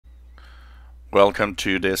Welcome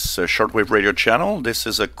to this shortwave radio channel. This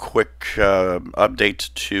is a quick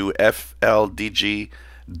update to FLDIGI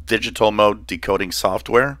Digital Mode decoding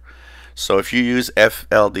software. So if you use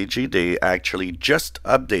FLDIGI, they actually just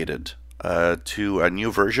updated to a new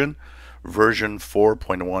version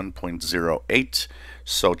 4.1.08.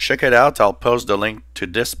 So check it out. I'll post the link to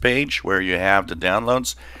this page where you have the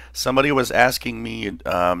downloads. Somebody was asking me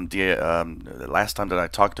the last time that I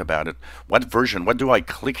talked about it, what version, what do I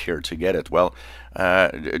click here to get it? Well,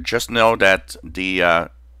 just know that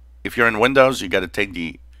if you're in Windows, you got to take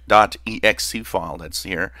the .exe file that's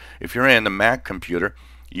here. If you're in a Mac computer,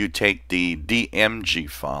 you take the DMG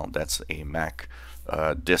file. That's a Mac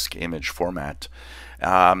disk image format.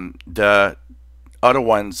 The other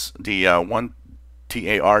ones, the one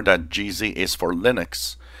tar.gz is for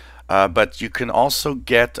Linux. But you can also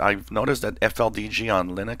get, I've noticed that FLDIGI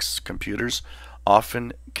on Linux computers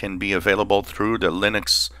often can be available through the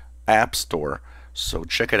Linux App Store. So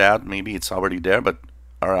check it out. Maybe it's already there, but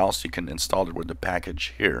or else you can install it with the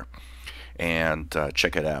package here and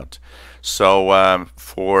check it out. So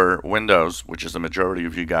for Windows, which is the majority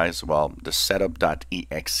of you guys, well, the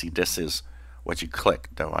setup.exe, this is what you click,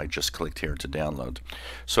 though I just clicked here to download.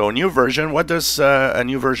 So a new version, what does a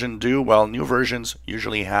new version do? Well, new versions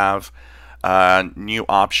usually have new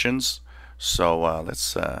options. So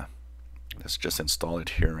let's just install it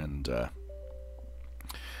here and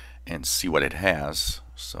see what it has.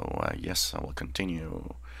 So yes, I will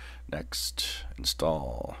continue. Next,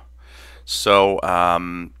 install. So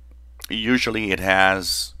usually it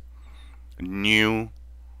has new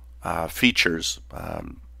features.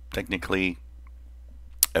 Technically,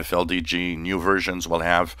 FLDIGI new versions will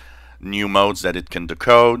have new modes that it can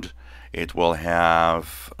decode. It will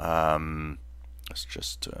have let's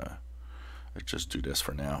just do this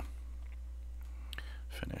for now.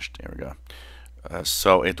 Finished. There we go.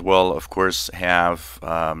 So it will, of course, have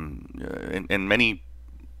in many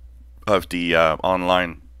of the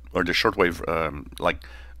online or the shortwave, like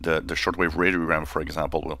the shortwave radiogram, for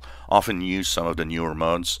example, will often use some of the newer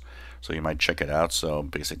modes. So you might check it out. So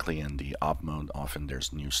basically in the op mode, often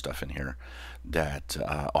there's new stuff in here that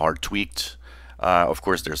are tweaked. Of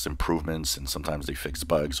course, there's improvements, and sometimes they fix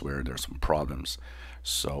bugs where there's some problems.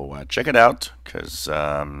 So check it out, because you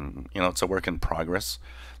know, it's a work in progress.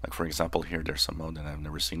 Like for example, here there's some mode that I've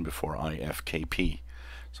never seen before, IFKP.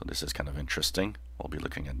 So this is kind of interesting. We'll be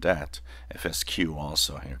looking at that. FSQ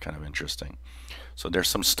also here, kind of interesting. So there's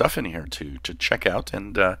some stuff in here to check out,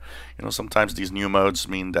 and you know, sometimes these new modes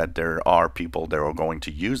mean that there are people that are going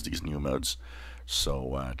to use these new modes.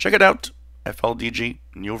 So check it out. FLDIGI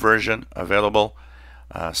new version available.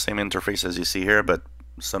 Same interface as you see here, but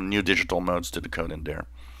some new digital modes to decode in there.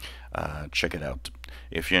 Check it out.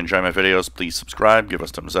 If you enjoy my videos, please subscribe, give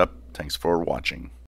us thumbs up. Thanks for watching.